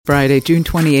Friday, June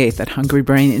 28th at Hungry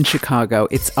Brain in Chicago.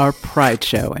 It's our Pride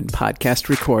show and podcast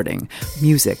recording.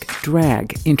 Music,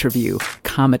 drag, interview,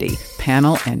 comedy,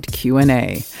 panel, and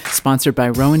Q&A. Sponsored by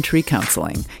Rowan Tree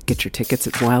Counseling. Get your tickets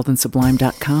at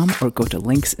wildandsublime.com or go to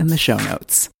links in the show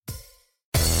notes.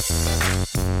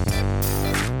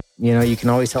 You know, you can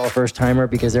always tell a first-timer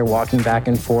because they're walking back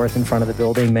and forth in front of the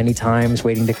building many times,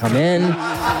 waiting to come in,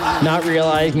 not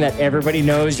realizing that everybody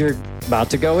knows you're about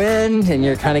to go in and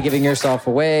you're kind of giving yourself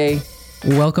away.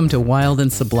 Welcome to Wild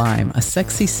and Sublime, a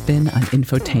sexy spin on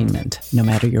infotainment, no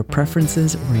matter your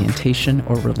preferences, orientation,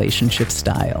 or relationship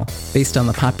style. Based on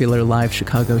the popular live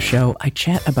Chicago show, I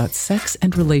chat about sex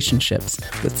and relationships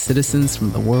with citizens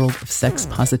from the world of sex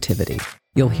positivity.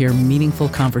 You'll hear meaningful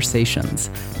conversations,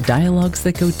 dialogues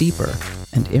that go deeper,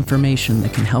 and information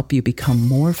that can help you become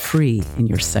more free in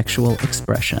your sexual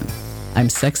expression. I'm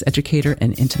sex educator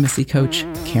and intimacy coach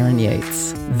Karen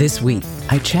Yates. This week,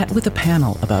 I chat with a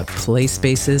panel about play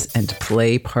spaces and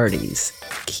play parties.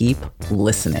 Keep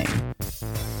listening.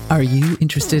 Are you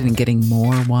interested in getting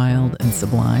more wild and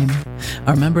sublime?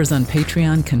 Our members on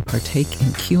Patreon can partake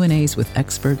in Q&As with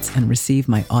experts and receive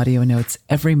my audio notes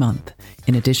every month,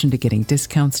 in addition to getting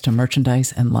discounts to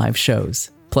merchandise and live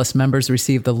shows. Plus, members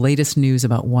receive the latest news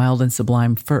about Wild and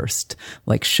Sublime first,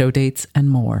 like show dates and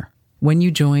more. When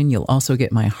you join, you'll also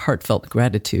get my heartfelt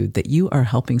gratitude that you are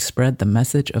helping spread the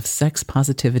message of sex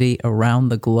positivity around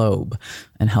the globe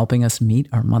and helping us meet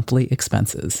our monthly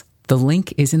expenses. The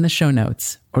link is in the show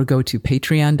notes, or go to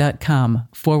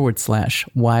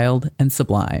patreon.com/wild and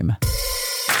sublime.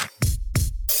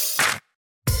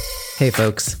 Hey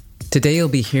folks, today you'll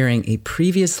be hearing a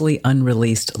previously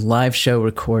unreleased live show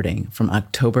recording from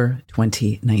October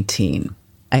 2019.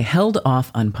 I held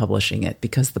off on publishing it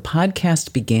because the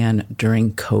podcast began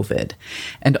during COVID,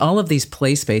 and all of these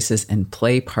play spaces and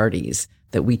play parties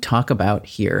that we talk about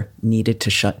here needed to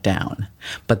shut down.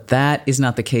 But that is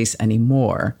not the case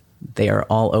anymore. They are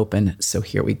all open, so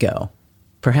here we go.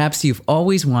 Perhaps you've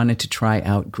always wanted to try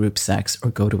out group sex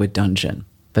or go to a dungeon,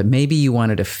 but maybe you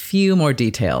wanted a few more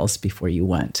details before you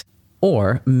went.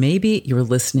 Or maybe you're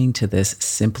listening to this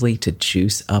simply to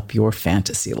juice up your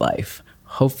fantasy life.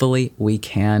 Hopefully we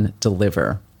can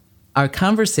deliver. Our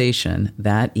conversation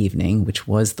that evening, which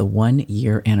was the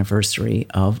 1-year anniversary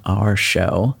of our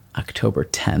show, October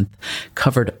 10th,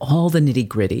 covered all the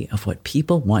nitty-gritty of what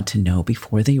people want to know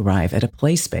before they arrive at a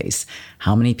play space.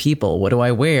 How many people? What do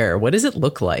I wear? What does it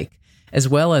look like? As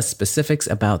well as specifics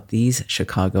about these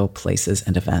Chicago places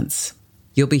and events.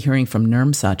 You'll be hearing from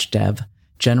Nirm Sachdev,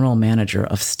 General Manager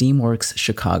of Steamworks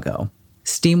Chicago.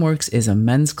 Steamworks is a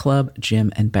men's club,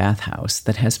 gym, and bathhouse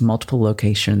that has multiple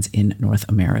locations in North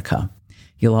America.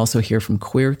 You'll also hear from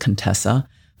Queer Contessa,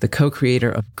 the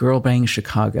co-creator of Girl Bang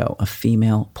Chicago, a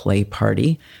female play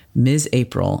party, Ms.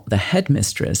 April, the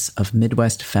headmistress of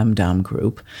Midwest Femdom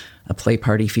Group, a play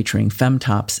party featuring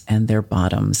femtops and their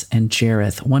bottoms, and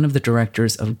Jareth, one of the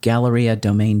directors of Galleria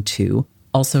Domain 2,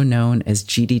 also known as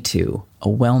GD2, a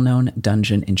well-known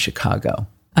dungeon in Chicago.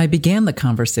 I began the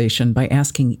conversation by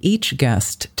asking each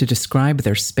guest to describe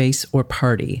their space or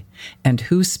party and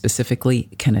who specifically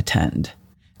can attend.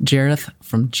 Jareth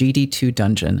from GD2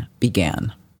 Dungeon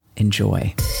began.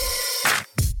 Enjoy.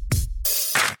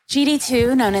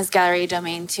 GD2, known as Galleria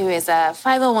Domain 2, is a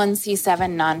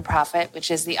 501c7 nonprofit, which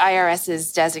is the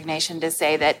IRS's designation to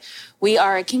say that we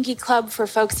are a kinky club for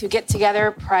folks who get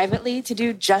together privately to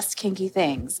do just kinky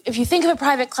things. If you think of a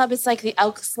private club, it's like the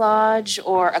Elks Lodge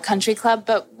or a country club,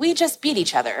 but we just beat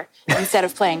each other instead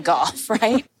of playing golf,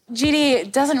 right?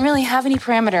 GD doesn't really have any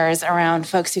parameters around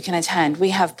folks who can attend. We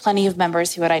have plenty of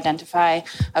members who would identify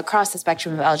across the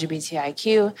spectrum of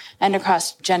LGBTIQ and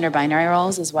across gender binary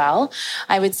roles as well.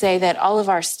 I would say that all of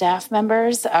our staff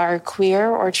members are queer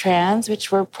or trans, which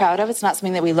we're proud of. It's not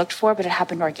something that we looked for, but it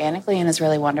happened organically and is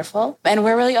really wonderful. And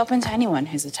we're really open to anyone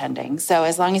who's attending. So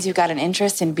as long as you've got an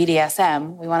interest in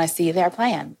BDSM, we want to see you there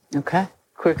playing. Okay.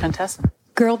 Queer Contessa.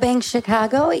 Girl Bang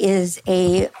Chicago is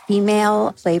a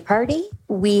female play party.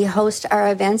 We host our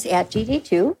events at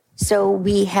GD2. So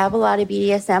we have a lot of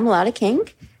BDSM, a lot of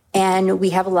kink, and we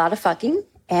have a lot of fucking,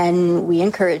 and we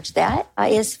encourage that.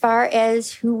 As far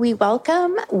as who we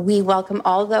welcome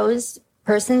all those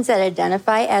persons that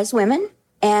identify as women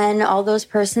and all those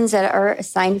persons that are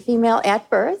assigned female at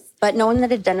birth, but no one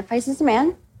that identifies as a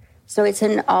man. So it's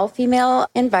an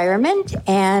all-female environment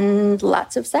and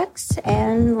lots of sex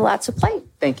and lots of play.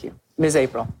 Thank you. Ms.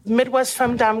 April. Midwest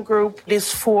Femdom Group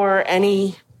is for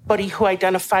anybody who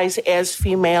identifies as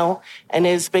female and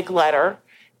is big letter.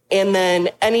 And then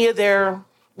any of their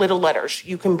little letters.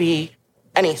 You can be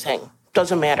anything.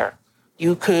 Doesn't matter.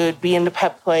 You could be into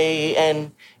pet play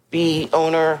and be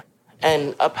owner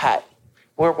and a pet.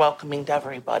 We're welcoming to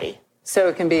everybody. So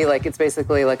it can be like, it's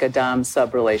basically like a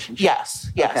dom-sub relationship?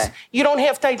 Yes. Okay. You don't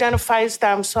have to identify as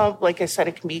dom-sub. Like I said,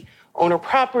 it can be owner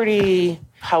property,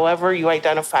 however you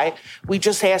identify. We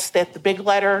just ask that the big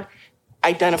letter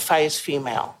identify as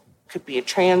female. Could be a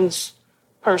trans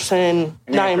person,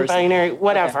 non-binary,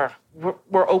 whatever. Okay.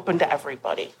 We're open to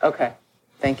everybody. Okay.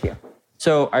 Thank you.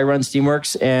 So I run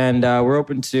Steamworks, and we're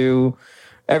open to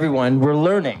everyone. We're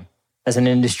learning as an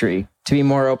industry to be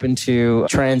more open to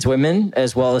trans women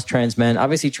as well as trans men.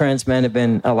 Obviously, trans men have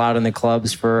been allowed in the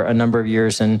clubs for a number of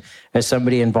years. And as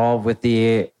somebody involved with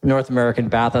the North American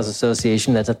Bathhouse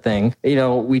Association, that's a thing. You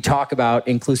know, we talk about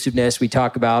inclusiveness. We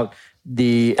talk about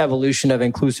the evolution of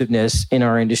inclusiveness in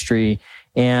our industry.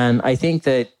 And I think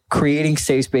that creating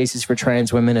safe spaces for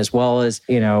trans women as well as,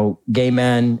 you know, gay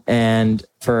men and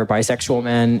for bisexual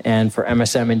men and for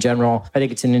MSM in general, I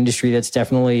think it's an industry that's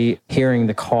definitely hearing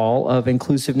the call of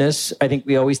inclusiveness. I think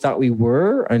we always thought we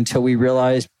were until we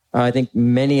realized, I think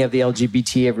many of the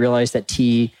LGBT have realized that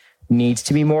T needs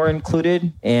to be more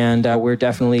included. And we're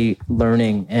definitely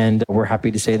learning. And we're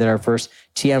happy to say that our first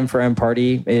TM for M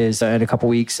party is in a couple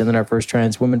weeks. And then our first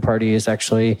trans women party is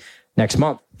actually next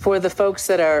month. For the folks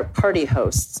that are party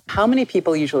hosts, how many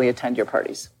people usually attend your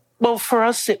parties? Well, for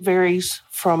us, it varies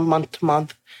from month to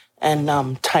month and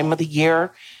time of the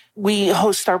year. We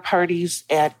host our parties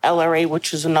at LRA,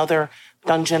 which is another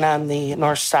dungeon on the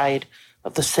north side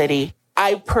of the city.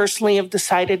 I personally have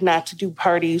decided not to do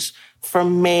parties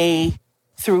from May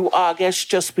through August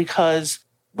just because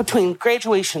between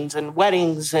graduations and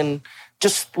weddings and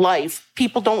just life,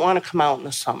 people don't want to come out in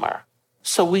the summer.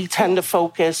 So we tend to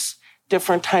focus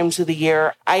different times of the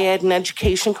year. I add an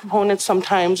education component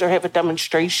sometimes or have a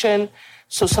demonstration.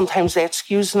 So sometimes that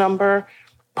skews the number.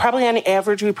 Probably on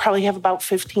average, we probably have about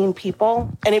 15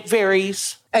 people, and it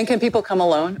varies. And can people come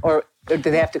alone or do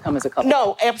they have to come as a couple?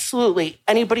 No, absolutely.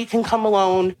 Anybody can come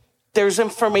alone. There's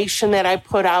information that I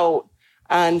put out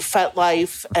on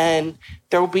FetLife, and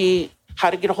there will be how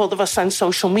to get a hold of us on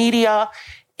social media.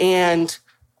 And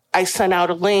I sent out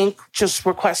a link just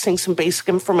requesting some basic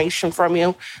information from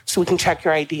you so we can check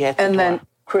your ID at the door. Then,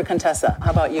 Contessa,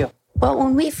 how about you? Well,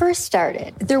 when we first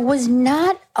started, there was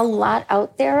not a lot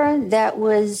out there that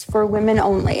was for women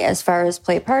only as far as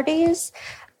play parties.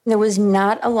 There was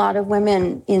not a lot of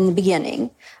women in the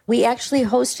beginning. We actually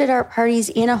hosted our parties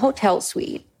in a hotel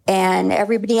suite. And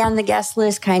everybody on the guest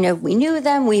list we knew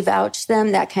them, we vouched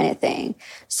them, that kind of thing.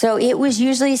 So it was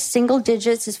usually single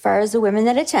digits as far as the women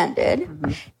that attended.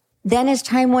 Mm-hmm. Then as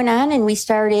time went on and we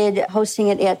started hosting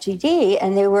it at GD,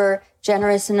 and they were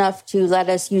generous enough to let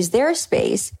us use their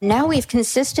space, now we've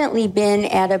consistently been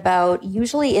at about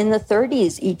usually in the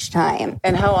 30s each time.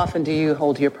 And how often do you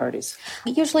hold your parties?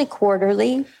 Usually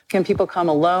quarterly. Can people come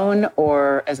alone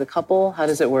or as a couple? How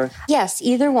does it work? Yes,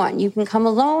 either one. You can come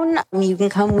alone. You can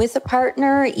come with a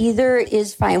partner. Either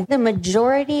is fine. The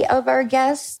majority of our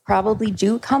guests probably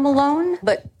do come alone,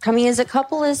 but coming as a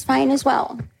couple is fine as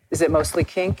well. Is it mostly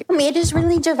kink? It is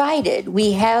really divided.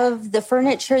 We have the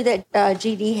furniture that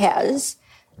GD has.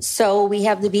 So we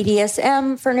have the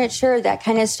BDSM furniture, that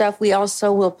kind of stuff. We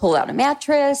also will pull out a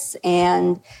mattress,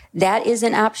 and that is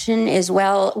an option as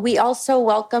well. We also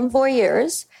welcome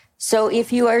voyeurs. So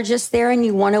if you are just there and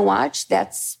you want to watch,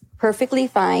 that's perfectly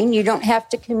fine. You don't have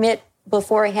to commit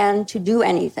beforehand to do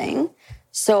anything.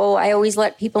 So I always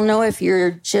let people know if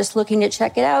you're just looking to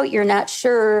check it out, you're not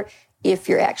sure if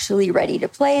you're actually ready to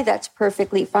play, that's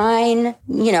perfectly fine.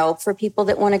 For people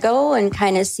that want to go and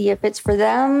kind of see if it's for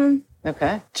them.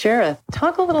 Okay. Shara,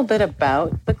 talk a little bit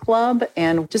about the club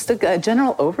and just a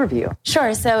general overview.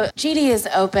 Sure. So GD is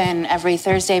open every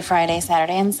Thursday, Friday,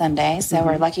 Saturday, and Sunday. So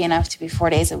we're lucky enough to be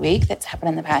 4 days a week. That's happened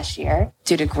in the past year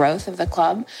due to growth of the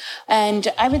club. And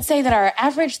I would say that our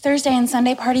average Thursday and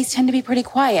Sunday parties tend to be pretty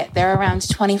quiet. They're around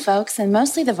 20 folks. And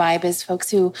mostly the vibe is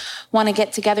folks who want to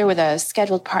get together with a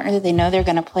scheduled partner that they know they're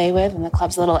going to play with. And the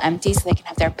club's a little empty so they can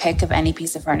have their pick of any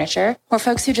piece of furniture. Or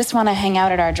folks who just want to hang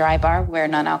out at our dry bar. We're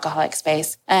non-alcoholic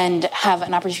space and have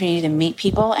an opportunity to meet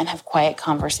people and have quiet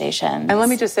conversations. And let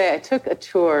me just say, I took a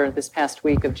tour this past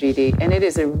week of GD, and it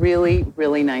is a really,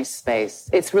 really nice space.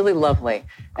 It's really lovely.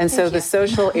 And so the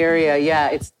social area,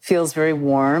 it feels very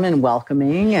warm and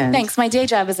welcoming. And thanks. My day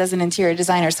job is as an interior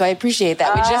designer, so I appreciate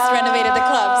that. We just renovated the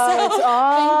club. So it's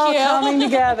all thank you. coming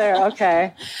together.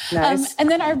 Okay. Nice. And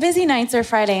then our busy nights are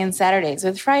Friday and Saturdays,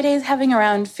 with Fridays having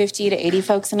around 50 to 80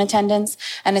 folks in attendance,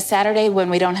 and a Saturday when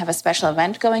we don't have a special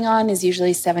event going on, con is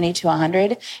usually 70 to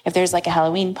 100. If there's like a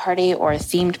Halloween party or a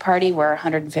themed party, we're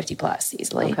 150 plus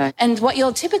easily. Okay. And what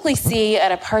you'll typically see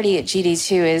at a party at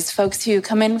GD2 is folks who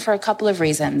come in for a couple of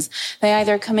reasons. They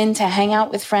either come in to hang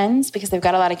out with friends because they've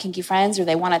got a lot of kinky friends, or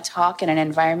they want to talk in an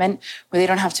environment where they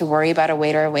don't have to worry about a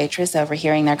waiter or waitress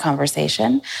overhearing their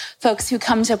conversation. Folks who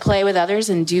come to play with others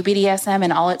and do BDSM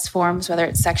in all its forms, whether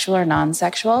it's sexual or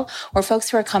non-sexual, or folks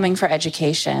who are coming for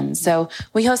education. So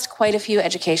we host quite a few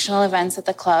educational events at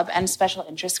the club and special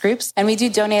interest groups. And we do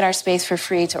donate our space for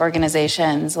free to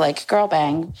organizations like Girl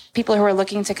Bang, people who are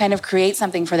looking to kind of create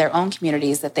something for their own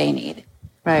communities that they need.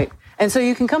 Right. And so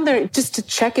you can come there just to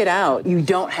check it out. You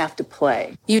don't have to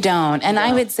play. You don't. And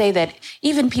I would say that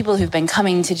even people who've been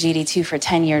coming to GD2 for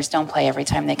 10 years don't play every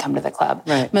time they come to the club.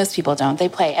 Right. Most people don't. They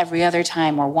play every other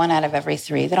time or 1 out of every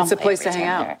 3. They don't It's a play place every to hang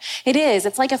time out. there. It is.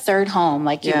 It's like a third home.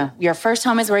 Like your first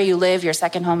home is where you live. Your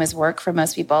second home is work for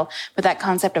most people. But that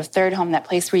concept of third home, that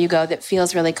place where you go that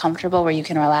feels really comfortable, where you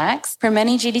can relax. For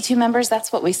many GD2 members,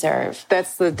 that's what we serve.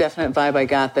 That's the definite vibe I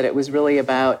got, that it was really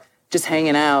about just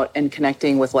hanging out and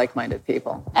connecting with like-minded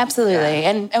people. Absolutely.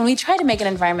 Yeah. And we try to make an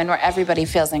environment where everybody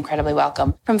feels incredibly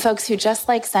welcome. From folks who just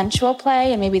like sensual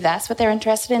play, and maybe that's what they're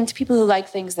interested in, to people who like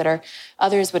things that are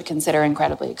others would consider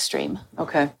incredibly extreme.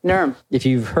 Okay. Nirm. If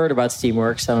you've heard about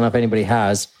Steamworks, I don't know if anybody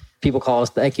has. People call us,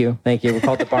 thank you. We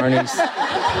call it the Barneys.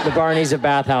 The Barneys of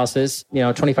bathhouses,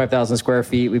 25,000 square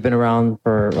feet. We've been around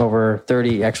for over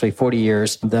 40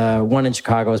 years. The one in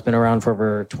Chicago has been around for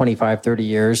over 25, 30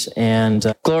 years.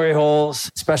 And glory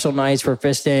holes, special nights for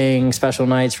fisting, special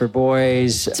nights for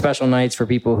boys, special nights for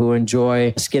people who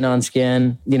enjoy skin on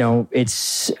skin.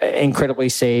 It's incredibly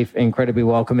safe, incredibly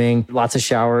welcoming. Lots of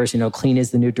showers, clean is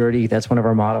the new dirty. That's one of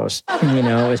our mottos.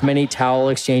 As many towel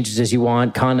exchanges as you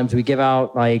want. Condoms, we give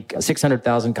out like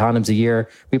 600,000 condoms a year.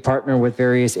 We partner with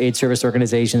various aid service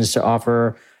organizations to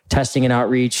offer testing and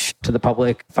outreach to the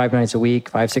public 5 nights a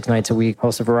week, 5-6 nights a week,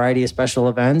 host a variety of special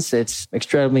events. It's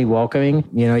extremely welcoming.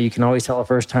 You can always tell a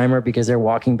first timer because they're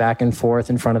walking back and forth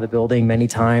in front of the building many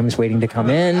times, waiting to come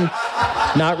in,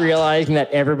 not realizing that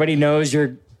everybody knows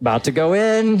you're about to go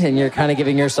in and you're kind of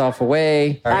giving yourself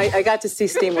away. I got to see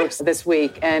Steamworks this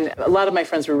week, and a lot of my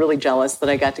friends were really jealous that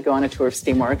I got to go on a tour of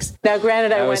Steamworks. Now,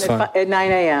 granted, I went at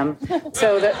 9 a.m.,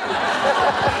 so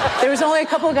there was only a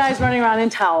couple of guys running around in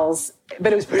towels,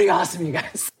 but it was pretty awesome, you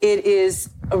guys. It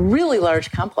is a really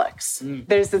large complex.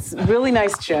 There's this really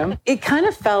nice gym. It kind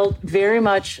of felt very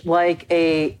much like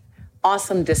a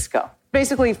awesome disco.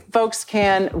 Basically, folks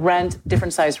can rent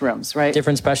different size rooms, right?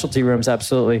 Different specialty rooms,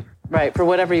 absolutely. Right, for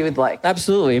whatever you would like.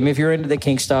 Absolutely. I mean, if you're into the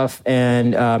kink stuff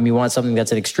and you want something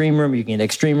that's an extreme room, you can get an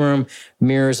extreme room,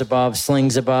 mirrors above,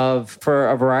 slings above, for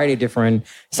a variety of different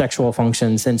sexual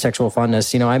functions and sexual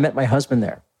funness. I met my husband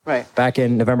there. Right. Back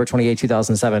in November 28,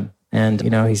 2007. And,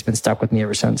 he's been stuck with me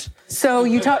ever since. So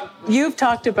you've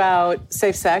talked about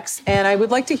safe sex, and I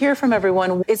would like to hear from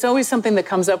everyone. It's always something that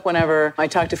comes up whenever I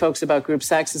talk to folks about group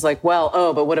sex is like,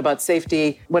 but what about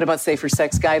safety? What about safer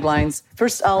sex guidelines?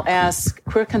 First, I'll ask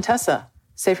Queer Contessa,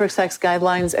 safer sex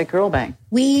guidelines at Girl Bang.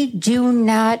 We do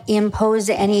not impose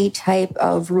any type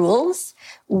of rules.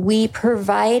 We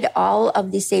provide all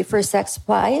of the safer sex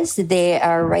supplies. They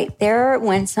are right there.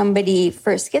 When somebody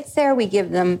first gets there, we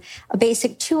give them a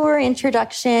basic tour,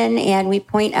 introduction, and we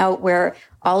point out where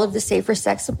all of the safer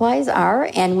sex supplies are.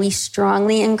 And we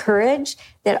strongly encourage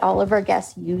that all of our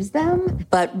guests use them,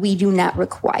 but we do not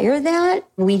require that.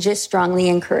 We just strongly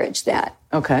encourage that.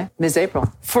 Okay. Ms.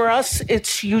 April. For us,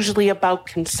 it's usually about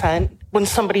consent. When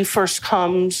somebody first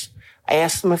comes, I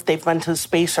ask them if they've been to the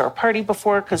space or a party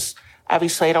before, because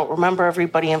obviously, I don't remember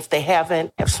everybody. And if they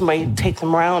haven't, have somebody take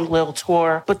them around, little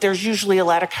tour. But there's usually a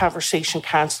lot of conversation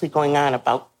constantly going on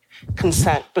about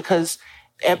consent, because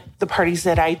at the parties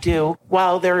that I do,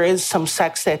 while there is some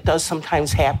sex that does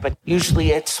sometimes happen,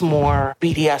 usually it's more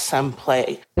BDSM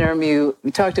play. Nirm, you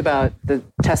talked about the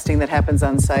testing that happens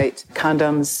on site,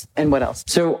 condoms, and what else?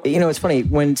 So, it's funny.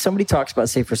 When somebody talks about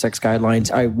safer sex guidelines,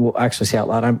 I will actually say out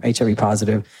loud, I'm HIV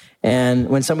positive. And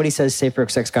when somebody says safer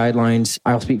sex guidelines,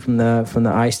 I'll speak from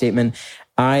the I statement.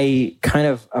 I kind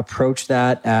of approach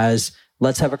that as,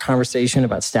 let's have a conversation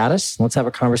about status. Let's have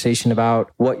a conversation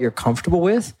about what you're comfortable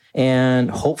with. And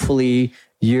hopefully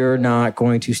you're not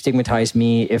going to stigmatize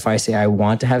me if I say I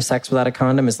want to have sex without a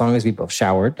condom, as long as we both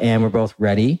showered and we're both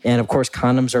ready. And of course,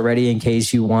 condoms are ready in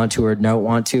case you want to or don't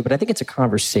want to. But I think it's a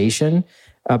conversation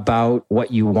about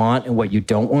what you want and what you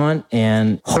don't want.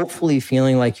 And hopefully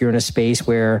feeling like you're in a space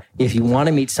where if you want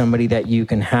to meet somebody that you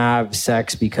can have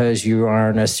sex because you are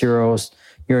in a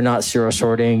you're not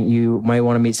serosorting. You might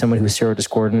want to meet someone who's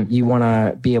serodiscordant. You want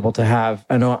to be able to have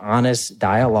an honest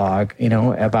dialogue,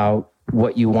 about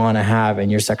what you want to have in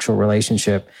your sexual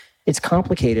relationship. It's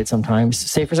complicated sometimes.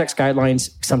 Safer sex guidelines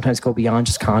sometimes go beyond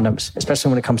just condoms, especially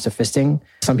when it comes to fisting.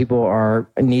 Some people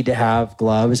need to have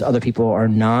gloves. Other people are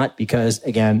not because,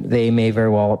 again, they may very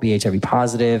well be HIV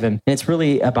positive. And it's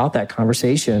really about that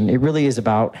conversation. It really is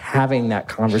about having that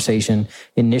conversation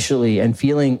initially and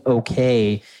feeling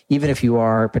okay, even if you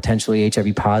are potentially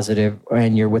HIV positive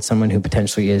and you're with someone who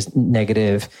potentially is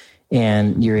negative,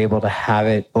 and you're able to have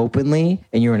it openly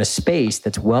and you're in a space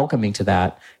that's welcoming to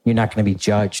that. You're not going to be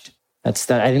judged. I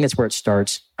think that's where it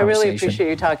starts. I really appreciate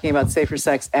you talking about safer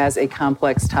sex as a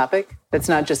complex topic. That's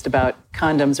not just about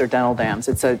condoms or dental dams.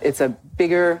 It's a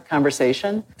bigger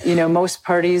conversation. Most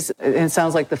parties, and it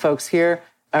sounds like the folks here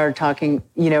are talking,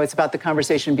 it's about the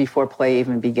conversation before play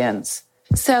even begins.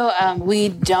 So we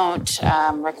don't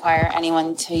require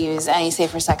anyone to use any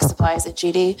safer sex supplies at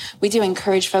GD. We do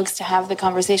encourage folks to have the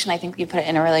conversation. I think you put it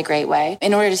in a really great way.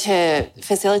 In order to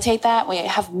facilitate that, we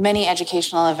have many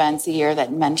educational events a year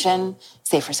that mention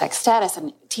safer sex status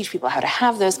and teach people how to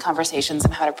have those conversations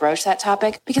and how to broach that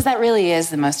topic, because that really is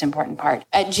the most important part.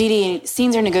 At GD,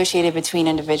 scenes are negotiated between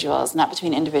individuals, not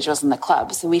between individuals in the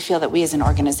club. So we feel that we as an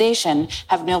organization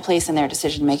have no place in their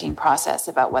decision-making process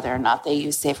about whether or not they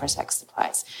use safer sex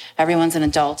supplies. Everyone's an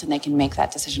adult and they can make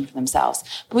that decision for themselves.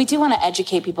 But we do want to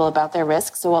educate people about their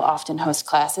risks. So we'll often host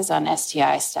classes on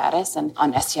STI status and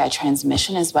on STI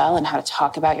transmission as well, and how to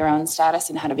talk about your own status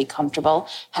and how to be comfortable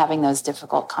having those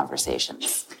difficult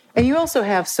conversations. And you also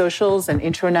have socials and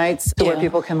intro nights where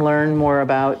people can learn more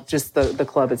about just the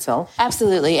club itself?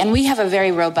 Absolutely. And we have a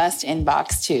very robust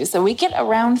inbox too. So we get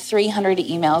around 300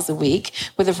 emails a week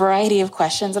with a variety of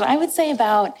questions. And I would say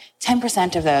about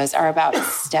 10% of those are about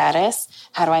status.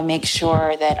 How do I make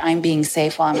sure that I'm being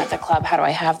safe while I'm at the club? How do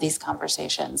I have these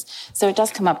conversations? So it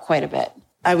does come up quite a bit.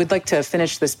 I would like to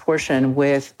finish this portion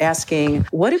with asking,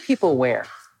 what do people wear?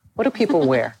 What do people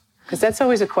wear? Because that's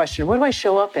always a question. What do I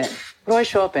show up in? What do I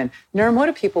show up in? Nirm, what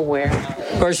do people wear?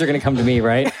 Of course, you're going to come to me,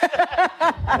 right?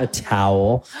 A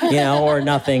towel, or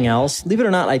nothing else. Believe it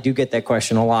or not, I do get that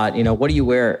question a lot. What do you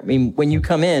wear? I mean, when you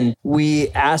come in, we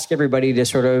ask everybody to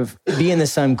sort of be in the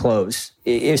sun clothes.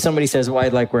 If somebody says, well, I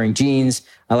like wearing jeans,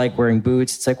 I like wearing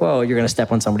boots, it's like, well, you're going to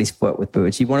step on somebody's foot with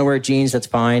boots. You want to wear jeans, that's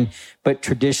fine. But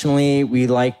traditionally,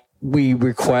 we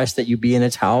request that you be in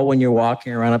a towel when you're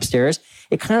walking around upstairs.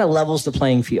 It kind of levels the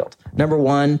playing field. Number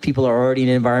one, people are already in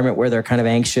an environment where they're kind of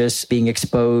anxious, being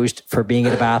exposed for being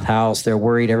at a bathhouse. They're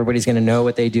worried everybody's going to know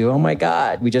what they do. Oh my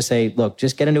God. We just say, look,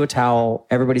 just get into a towel.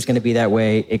 Everybody's going to be that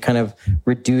way. It kind of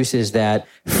reduces that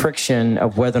friction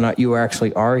of whether or not you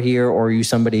actually are here or are you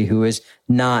somebody who is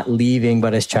not leaving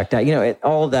but is checked out.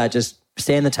 All of that, just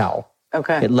stay in the towel.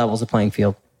 Okay. It levels the playing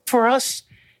field. For us,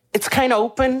 it's kind of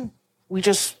open. We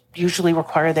just usually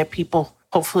require that people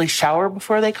hopefully shower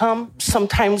before they come.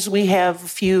 Sometimes we have a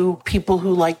few people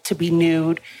who like to be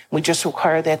nude. We just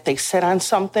require that they sit on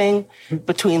something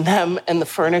between them and the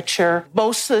furniture.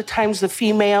 Most of the times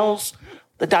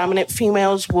the dominant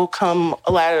females will come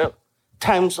a lot of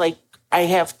times like I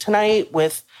have tonight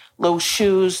with low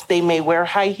shoes. They may wear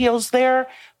high heels there,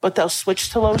 but they'll switch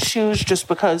to low shoes just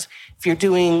because if you're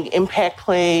doing impact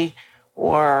play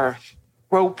or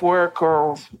rope work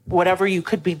or whatever you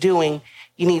could be doing,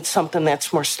 you need something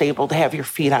that's more stable to have your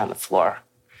feet on the floor.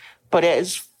 But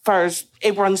as far as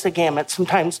it runs the gamut,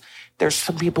 sometimes there's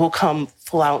some people who come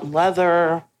full out in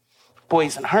leather,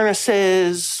 boys in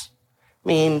harnesses. I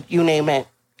mean, you name it,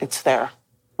 it's there.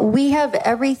 We have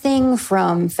everything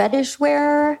from fetish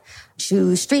wear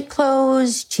to street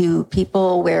clothes to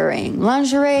people wearing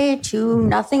lingerie to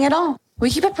nothing at all. We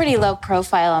keep a pretty low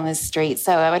profile on the street,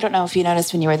 so I don't know if you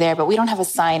noticed when you were there, but we don't have a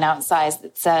sign outside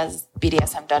that says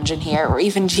BDSM Dungeon here or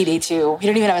even GD2. We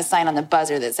don't even have a sign on the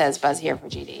buzzer that says Buzz here for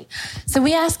GD. So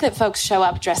we ask that folks show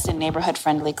up dressed in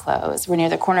neighborhood-friendly clothes. We're near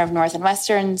the corner of North and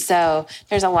Western, so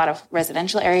there's a lot of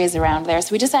residential areas around there.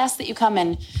 So we just ask that you come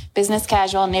in business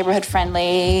casual,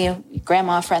 neighborhood-friendly,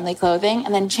 grandma-friendly clothing,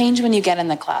 and then change when you get in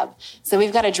the club. So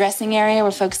we've got a dressing area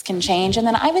where folks can change, and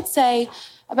then I would say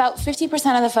about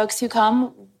 50% of the folks who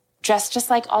come dress just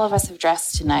like all of us have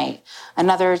dressed tonight.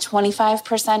 Another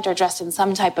 25% are dressed in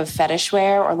some type of fetish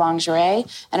wear or lingerie,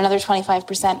 and another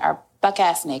 25% are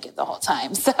buck-ass naked the whole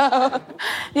time. So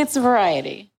it's a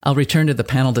variety. I'll return to the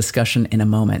panel discussion in a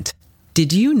moment.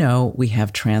 Did you know we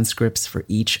have transcripts for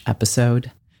each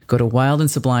episode? Go to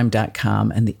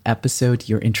wildandsublime.com and the episode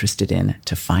you're interested in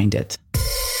to find it.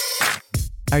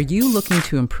 Are you looking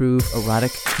to improve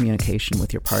erotic communication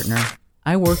with your partner?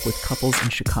 I work with couples in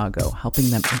Chicago, helping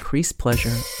them increase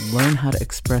pleasure, learn how to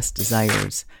express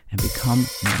desires, and become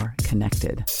more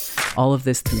connected. All of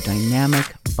this through dynamic,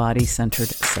 body-centered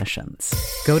sessions.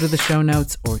 Go to the show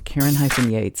notes or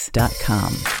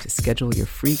Karen-Yates.com to schedule your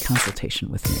free consultation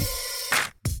with me.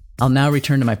 I'll now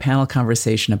return to my panel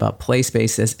conversation about play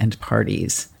spaces and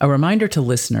parties. A reminder to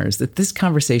listeners that this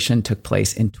conversation took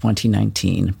place in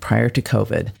 2019, prior to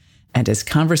COVID, and as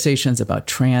conversations about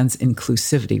trans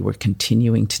inclusivity were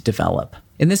continuing to develop.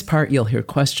 In this part, you'll hear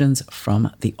questions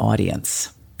from the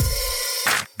audience.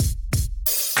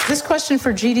 This question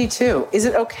for GD2, is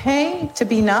it okay to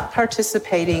be not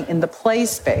participating in the play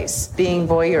space, being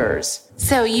voyeurs?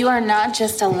 So you are not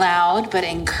just allowed, but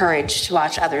encouraged to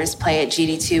watch others play at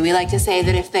GD2. We like to say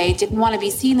that if they didn't want to be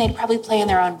seen, they'd probably play in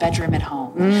their own bedroom at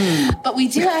home. But we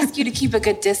do ask you to keep a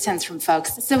good distance from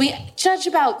folks. So we judge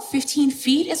about 15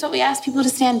 feet is what we ask people to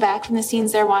stand back from the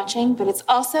scenes they're watching. But it's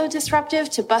also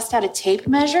disruptive to bust out a tape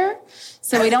measure.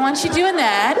 So we don't want you doing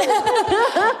that.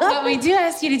 What we do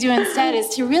ask you to do instead is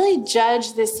to really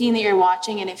judge the scene that you're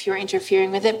watching and if you're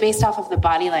interfering with it based off of the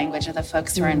body language of the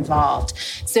folks who are involved.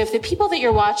 So if the people that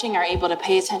you're watching are able to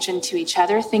pay attention to each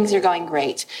other, things are going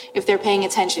great. If they're paying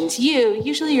attention to you,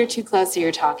 usually you're too close, so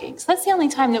you're talking. So that's the only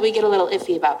time that we get a little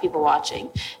iffy about people watching.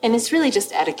 And it's really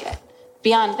just etiquette.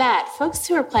 Beyond that, folks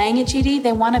who are playing at GD,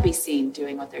 they want to be seen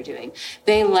doing what they're doing.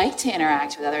 They like to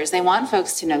interact with others. They want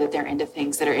folks to know that they're into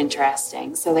things that are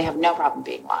interesting. So they have no problem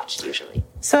being watched, usually.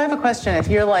 So I have a question. If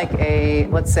you're like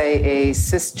let's say a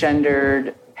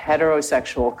cisgendered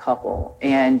heterosexual couple,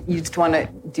 and you just want to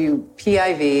do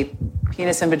PIV,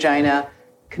 penis and vagina,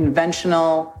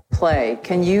 conventional play,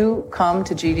 can you come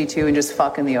to GD2 and just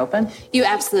fuck in the open? You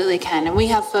absolutely can. And we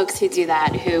have folks who do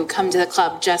that, who come to the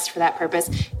club just for that purpose.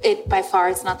 By far,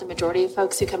 it's not the majority of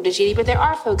folks who come to GD, but there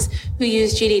are folks who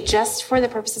use GD just for the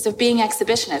purposes of being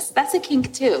exhibitionists. That's a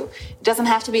kink too. It doesn't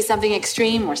have to be something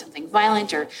extreme or something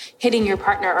violent or hitting your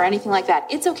partner or anything like that.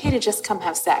 It's okay to just come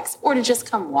have sex or to just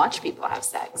come watch people have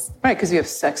sex. Right, because you have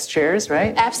sex chairs,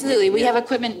 right? Absolutely. We have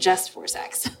equipment just for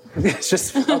sex. It's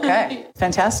just, okay.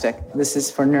 Fantastic. This is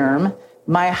for NERM.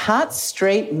 My hot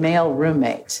straight male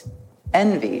roommate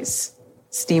envies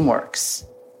Steamworks.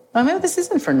 Oh, maybe this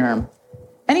isn't for NERM.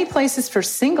 Any places for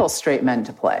single straight men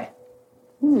to play?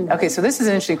 Okay, so this is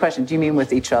an interesting question. Do you mean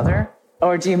with each other?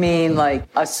 Or do you mean like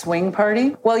a swing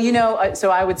party? Well,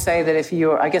 so I would say that if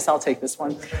I guess I'll take this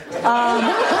one.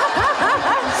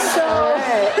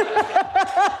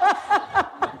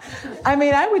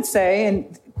 I would say,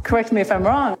 and correct me if I'm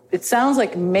wrong, it sounds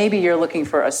like maybe you're looking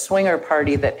for a swinger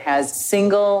party that has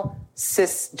single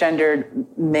cisgendered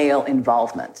male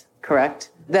involvement,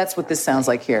 correct? That's what this sounds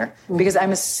like here. Because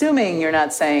I'm assuming you're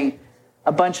not saying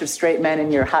a bunch of straight men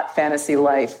in your hot fantasy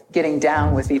life getting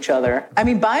down with each other.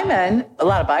 Bi men, a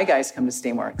lot of bi guys come to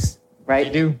Steamworks, right?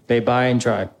 They do. They buy and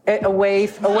try. Away.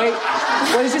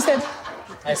 What did you say?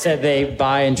 I said they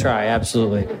buy and try,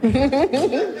 absolutely.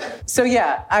 So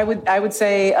yeah, I would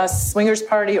say a swingers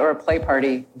party or a play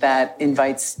party that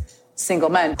invites single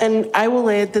men. And I will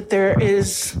add that there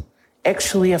is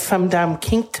actually a femdom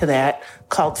kink to that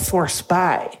called forced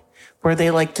bi, where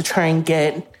they like to try and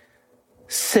get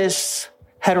cis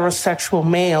heterosexual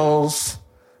males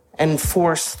and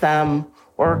force them,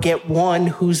 or get one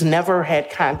who's never had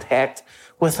contact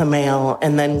with a male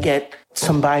and then get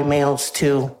some bi males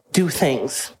to do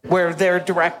things where they're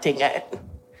directing it.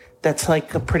 That's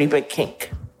like a pretty big kink.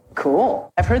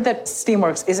 Cool. I've heard that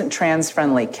Steamworks isn't trans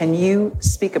friendly. Can you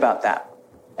speak about that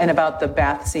and about the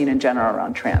bath scene in general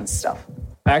around trans stuff?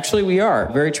 Actually, we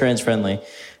are very trans friendly.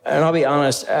 And I'll be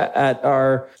honest, at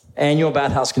our annual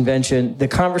Bathhouse convention, the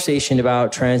conversation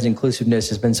about trans inclusiveness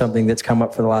has been something that's come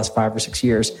up for the last 5 or 6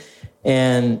 years.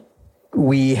 And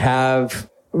we have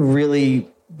really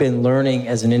been learning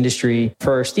as an industry.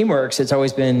 For Steamworks, it's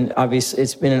always been obvious.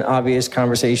 It's been an obvious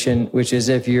conversation, which is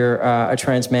if you're a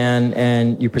trans man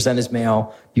and you present as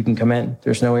male, you can come in.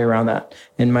 There's no way around that.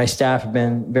 And my staff have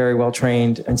been very well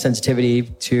trained in sensitivity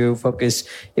to focus.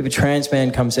 If a trans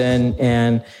man comes in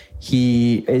and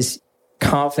he is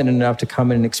confident enough to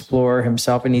come in and explore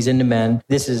himself and he's into men,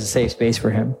 this is a safe space for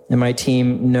him. And my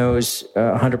team knows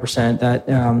 100%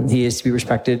 that he is to be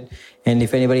respected. And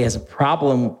if anybody has a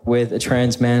problem with a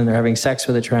trans man and they're having sex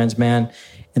with a trans man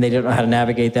and they don't know how to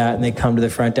navigate that and they come to the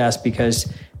front desk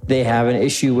because they have an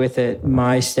issue with it,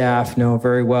 my staff know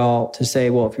very well to say,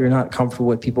 well, if you're not comfortable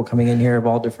with people coming in here of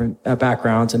all different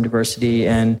backgrounds and diversity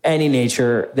and any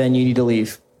nature, then you need to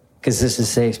leave because this is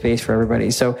a safe space for everybody.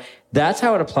 So that's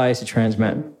how it applies to trans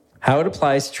men. How it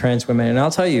applies to trans women. And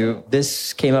I'll tell you,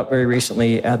 this came up very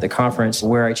recently at the conference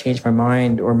where I changed my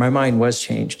mind, or my mind was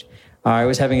changed. I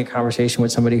was having a conversation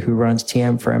with somebody who runs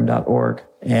tmform.org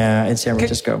in San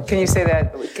Francisco. Can you say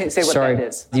that? Can you say what that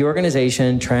is? The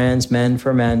organization,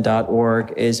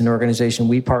 transmenformen.org, is an organization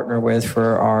we partner with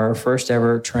for our first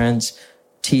ever trans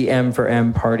TM for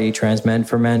M party, Trans Men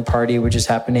for Men party, which is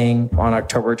happening on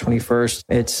October 21st.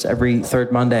 It's every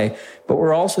third Monday. But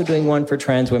we're also doing one for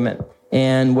trans women.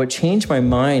 And what changed my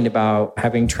mind about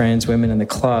having trans women in the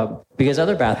club, because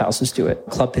other bathhouses do it.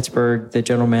 Club Pittsburgh, the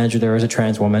general manager there is a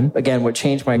trans woman. Again, what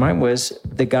changed my mind was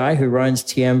the guy who runs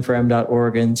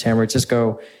tmform.org in San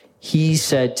Francisco. He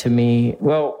said to me,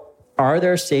 well, are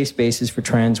there safe spaces for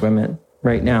trans women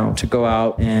right now to go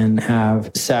out and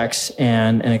have sex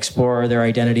and explore their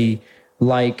identity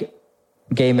like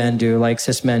gay men do, like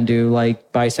cis men do,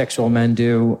 like bisexual men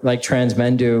do, like trans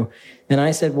men do? And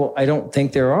I said, well, I don't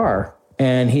think there are.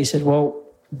 And he said, well,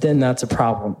 then that's a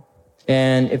problem.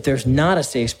 And if there's not a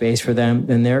safe space for them,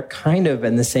 then they're kind of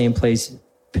in the same place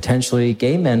potentially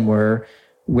gay men were,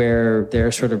 where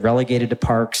they're sort of relegated to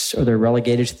parks, or they're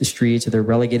relegated to the streets, or they're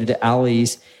relegated to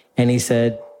alleys. And he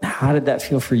said, how did that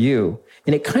feel for you?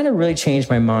 And it kind of really changed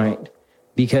my mind,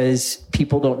 because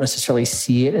people don't necessarily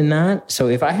see it in that. So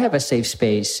if I have a safe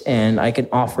space and I can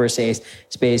offer a safe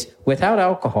space without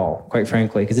alcohol, quite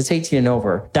frankly, because it's 18 and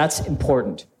over, that's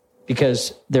important,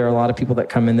 because there are a lot of people that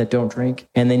come in that don't drink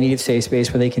and they need a safe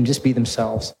space where they can just be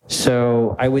themselves.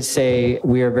 So I would say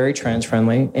we are very trans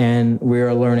friendly and we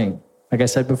are learning. Like I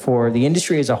said before, the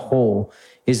industry as a whole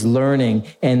is learning,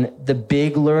 and the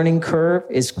big learning curve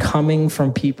is coming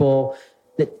from people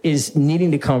that is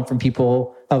needing to come from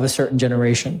people of a certain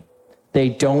generation. They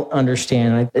don't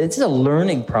understand. It's a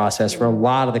learning process for a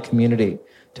lot of the community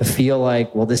to feel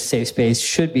like, well, this safe space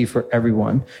should be for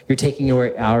everyone. You're taking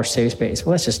away our safe space.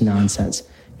 Well, that's just nonsense.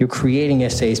 You're creating a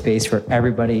safe space for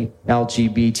everybody,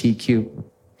 LGBTQ+.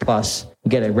 You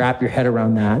got to wrap your head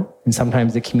around that. And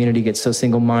sometimes the community gets so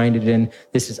single-minded in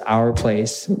this is our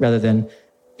place rather than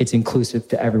it's inclusive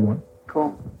to everyone.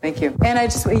 Cool. Thank you.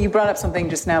 And you brought up something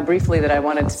just now briefly that I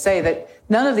wanted to say, that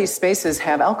none of these spaces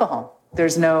have alcohol.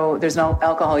 There's no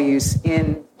alcohol use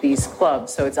in these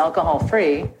clubs. So it's alcohol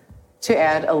free to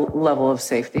add a level of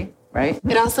safety, right?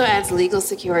 It also adds legal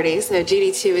security. So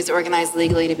GD2 is organized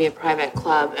legally to be a private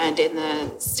club. And in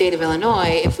the state of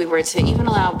Illinois, if we were to even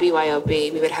allow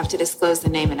BYOB, we would have to disclose the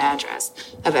name and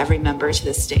address of every member to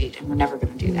the state. And we're never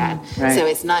going to do that. Right. So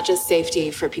it's not just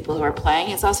safety for people who are playing.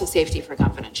 It's also safety for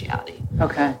confidentiality.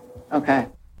 Okay.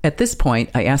 At this point,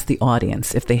 I asked the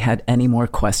audience if they had any more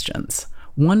questions.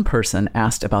 One person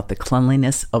asked about the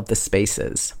cleanliness of the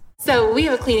spaces. So we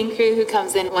have a cleaning crew who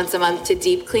comes in once a month to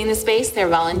deep clean the space. They're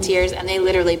volunteers, and they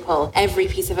literally pull every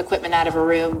piece of equipment out of a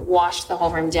room, wash the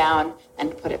whole room down,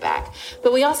 and put it back.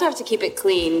 But we also have to keep it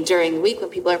clean during the week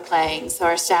when people are playing. So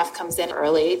our staff comes in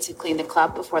early to clean the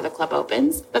club before the club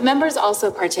opens. But members also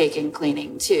partake in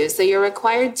cleaning too. So you're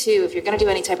required to, if you're going to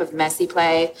do any type of messy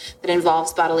play that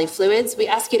involves bodily fluids, we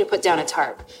ask you to put down a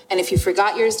tarp. And if you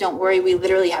forgot yours, don't worry. We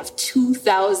literally have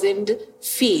 2,000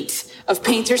 feet of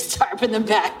painter's tarp in the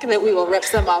back that we will rip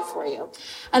some off for you.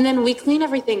 And then we clean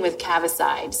everything with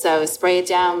Cavicide. So spray it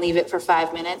down, leave it for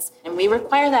 5 minutes. And we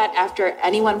require that after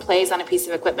anyone plays on a piece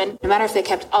of equipment, no matter if they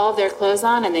kept all of their clothes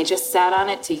on and they just sat on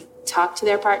it to talk to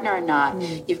their partner or not.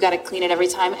 You've got to clean it every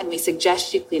time. And we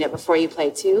suggest you clean it before you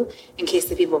play too, in case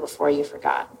the people before you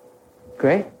forgot.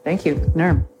 Great. Thank you.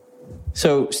 Nirm.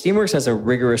 So Steamworks has a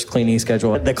rigorous cleaning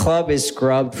schedule. The club is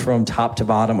scrubbed from top to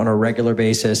bottom on a regular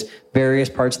basis. Various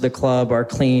parts of the club are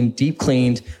cleaned, deep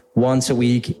cleaned once a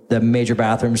week. The major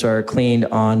bathrooms are cleaned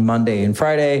on Monday and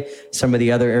Friday. Some of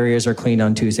the other areas are cleaned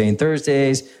on Tuesday and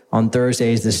Thursdays. On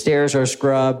Thursdays, the stairs are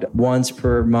scrubbed once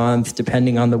per month,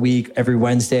 depending on the week. Every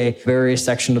Wednesday, various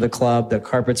sections of the club, the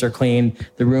carpets are cleaned,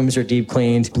 the rooms are deep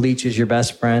cleaned. Bleach is your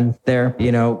best friend there.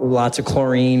 Lots of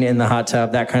chlorine in the hot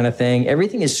tub, that kind of thing.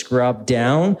 Everything is scrubbed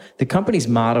down. The company's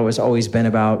motto has always been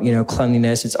about,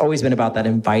 cleanliness. It's always been about that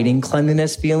inviting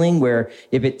cleanliness feeling where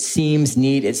if it seems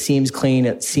neat, it seems clean,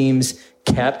 it seems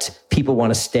kept, people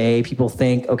want to stay. People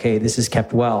think, okay, this is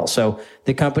kept well. So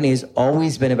the company has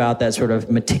always been about that sort of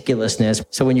meticulousness.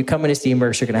 So when you come into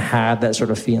Steamworks, you're going to have that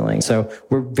sort of feeling. So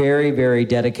we're very, very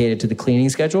dedicated to the cleaning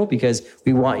schedule because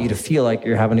we want you to feel like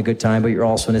you're having a good time, but you're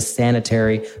also in a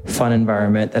sanitary, fun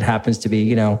environment that happens to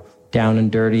be, down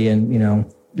and dirty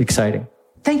and, exciting.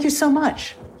 Thank you so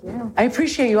much. Yeah. I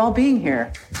appreciate you all being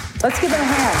here. Let's give it a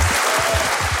hand.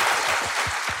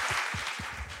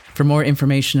 For more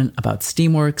information about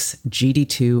Steamworks,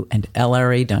 GD2, and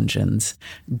LRA Dungeons,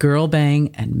 Girl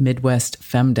Bang, and Midwest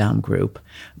Femdom Group,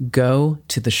 go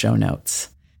to the show notes.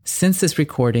 Since this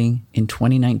recording in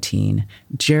 2019,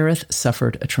 Jareth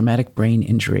suffered a traumatic brain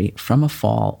injury from a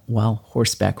fall while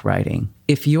horseback riding.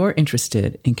 If you're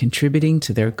interested in contributing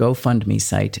to their GoFundMe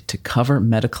site to cover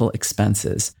medical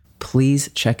expenses, please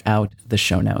check out the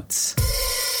show notes.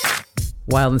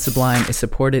 Wild and Sublime is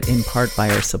supported in part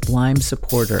by our Sublime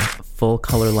supporter, Full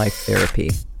Color Life Therapy.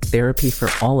 Therapy for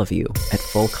all of you at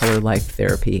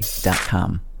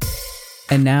fullcolorlifetherapy.com.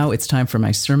 And now it's time for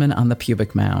my sermon on the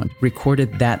pubic mound,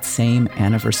 recorded that same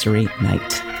anniversary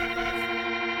night.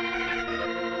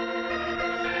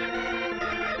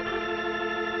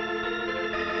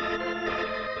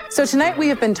 So tonight we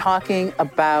have been talking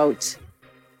about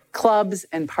clubs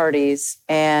and parties,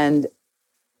 and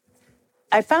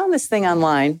I found this thing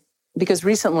online because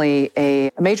recently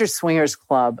a major swingers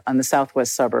club on the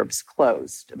southwest suburbs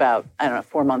closed about,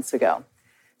 4 months ago.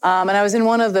 And I was in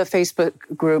one of the Facebook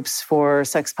groups for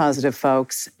sex-positive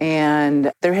folks,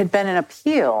 and there had been an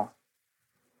appeal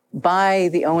by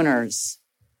the owners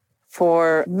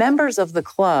for members of the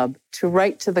club to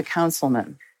write to the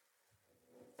councilman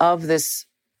of this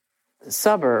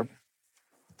suburb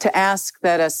to ask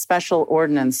that a special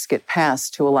ordinance get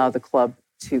passed to allow the club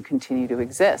to continue to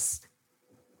exist.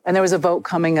 And there was a vote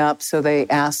coming up, so they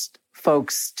asked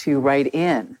folks to write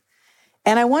in.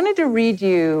 And I wanted to read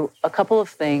you a couple of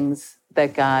things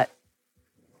that got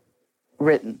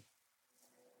written.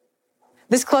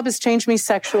 This club has changed me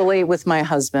sexually with my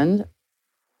husband.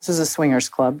 This is a swingers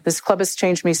club. This club has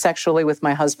changed me sexually with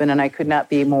my husband, and I could not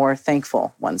be more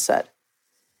thankful, one said.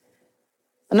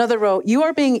 Another wrote, you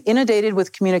are being inundated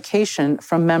with communication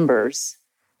from members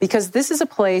because this is a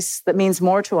place that means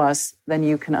more to us than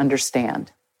you can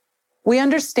understand. We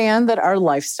understand that our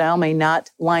lifestyle may not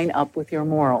line up with your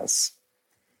morals.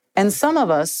 And some of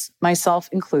us, myself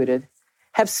included,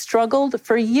 have struggled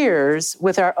for years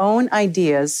with our own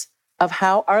ideas of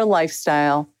how our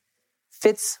lifestyle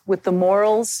fits with the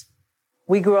morals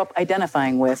we grew up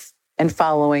identifying with and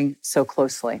following so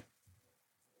closely.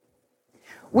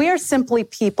 We are simply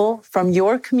people from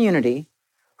your community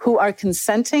who are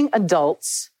consenting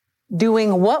adults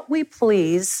doing what we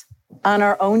please on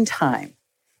our own time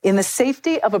in the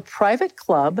safety of a private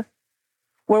club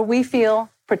where we feel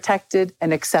protected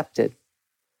and accepted.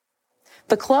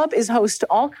 The club is host to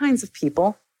all kinds of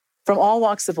people from all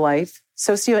walks of life,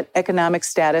 socioeconomic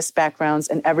status, backgrounds,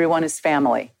 and everyone is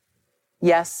family.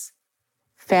 Yes,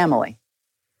 family.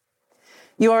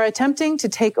 You are attempting to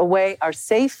take away our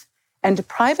safe and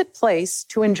private place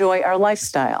to enjoy our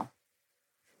lifestyle.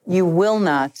 You will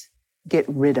not get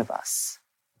rid of us.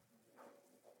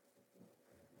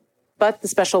 But the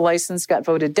special license got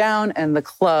voted down and the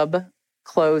club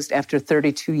closed after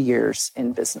 32 years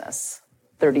in business.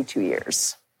 32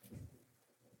 years.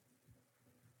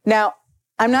 Now,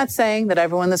 I'm not saying that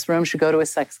everyone in this room should go to a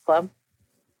sex club.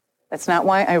 That's not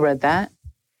why I read that.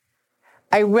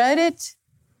 I read it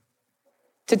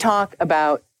to talk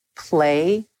about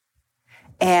play,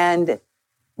 and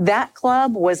that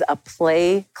club was a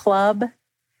play club,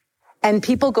 and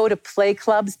people go to play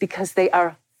clubs because they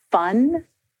are fun.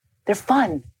 They're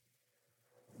fun.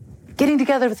 Getting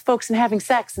together with folks and having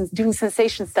sex and doing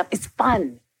sensation stuff is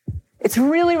fun. It's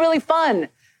really, really fun.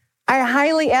 I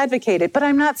highly advocate it, but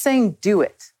I'm not saying do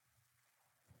it.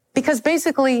 Because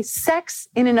basically, sex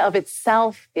in and of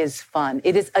itself is fun.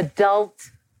 It is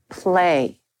adult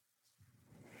play.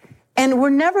 And we're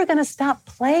never going to stop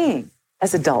playing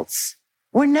as adults.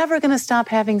 We're never going to stop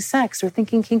having sex or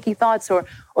thinking kinky thoughts or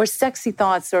sexy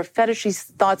thoughts or fetishy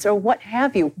thoughts or what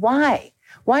have you. Why?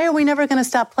 Why are we never going to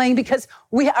stop playing? Because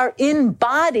we are in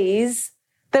bodies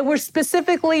that were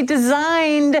specifically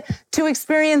designed to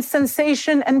experience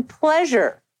sensation and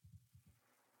pleasure.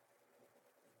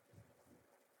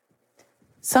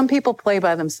 Some people play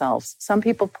by themselves. Some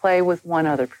people play with one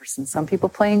other person. Some people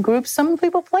play in groups. Some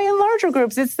people play in larger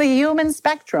groups. It's the human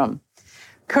spectrum.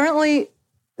 Currently,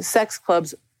 sex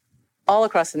clubs all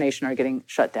across the nation are getting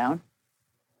shut down.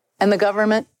 And the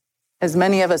government, as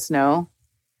many of us know,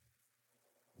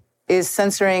 is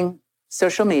censoring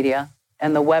social media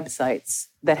and the websites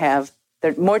that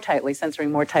they're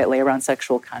censoring more tightly around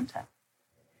sexual content.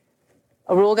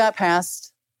 A rule got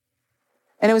passed,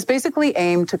 and it was basically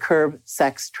aimed to curb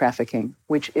sex trafficking,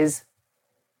 which is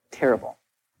terrible.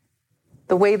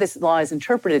 The way this law is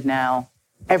interpreted now,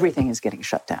 everything is getting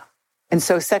shut down. And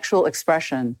so sexual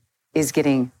expression is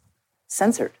getting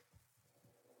censored.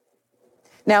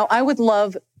 Now, I would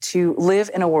love to live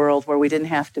in a world where we didn't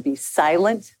have to be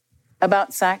silent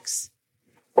about sex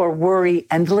or worry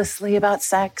endlessly about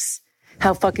sex,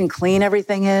 how fucking clean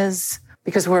everything is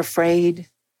because we're afraid.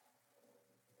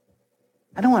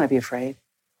 I don't want to be afraid.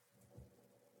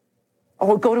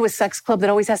 or go to a sex club that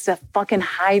always has to fucking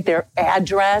hide their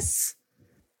address.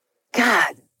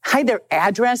 God, hide their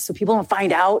address so people don't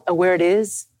find out where it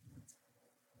is.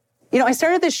 You know, I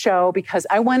started this show because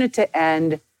I wanted to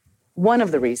end, one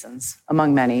of the reasons,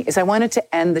 among many, is I wanted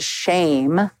to end the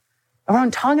shame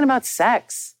around talking about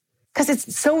sex. Because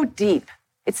it's so deep.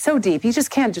 It's so deep. You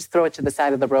just can't just throw it to the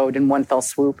side of the road in one fell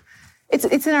swoop. It's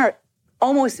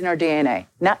almost in our DNA.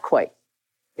 Not quite.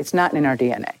 It's not in our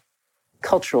DNA.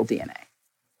 Cultural DNA.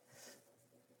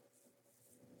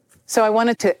 So I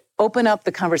wanted to open up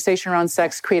the conversation around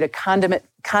sex, create a conduit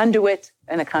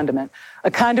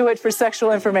for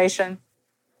sexual information.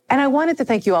 And I wanted to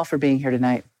thank you all for being here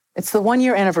tonight. It's the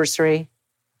 1-year anniversary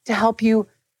to help you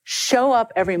show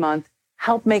up every month,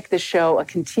 help make the show a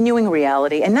continuing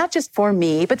reality, and not just for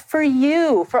me, but for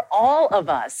you, for all of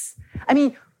us. I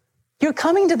mean, you're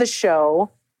coming to the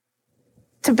show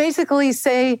to basically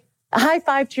say a high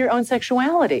five to your own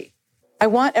sexuality. I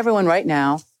want everyone right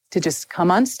now to just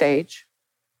come on stage.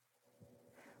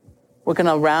 We're going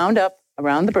to round up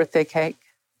around the birthday cake.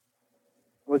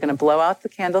 We're going to blow out the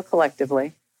candle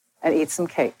collectively and eat some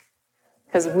cake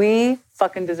because we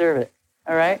fucking deserve it.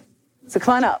 All right? So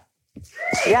come on up.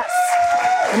 Yes.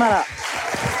 Come on up.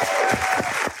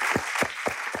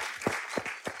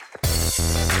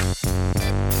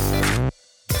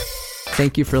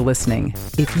 Thank you for listening.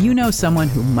 If you know someone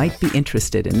who might be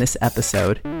interested in this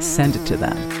episode, send it to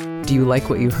them. Do you like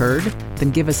what you heard?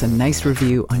 Then give us a nice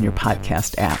review on your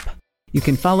podcast app. You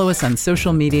can follow us on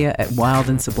social media at Wild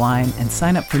and Sublime and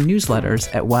sign up for newsletters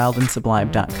at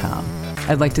wildandsublime.com.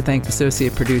 I'd like to thank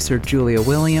associate producer Julia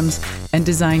Williams and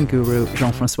design guru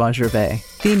Jean-François Gervais.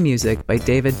 Theme music by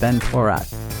David Ben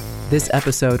Porat. This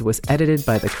episode was edited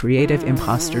by the Creative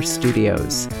Imposter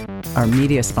Studios. Our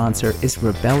media sponsor is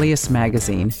Rebellious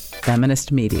Magazine,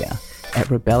 feminist media, at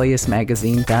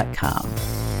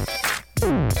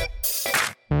rebelliousmagazine.com.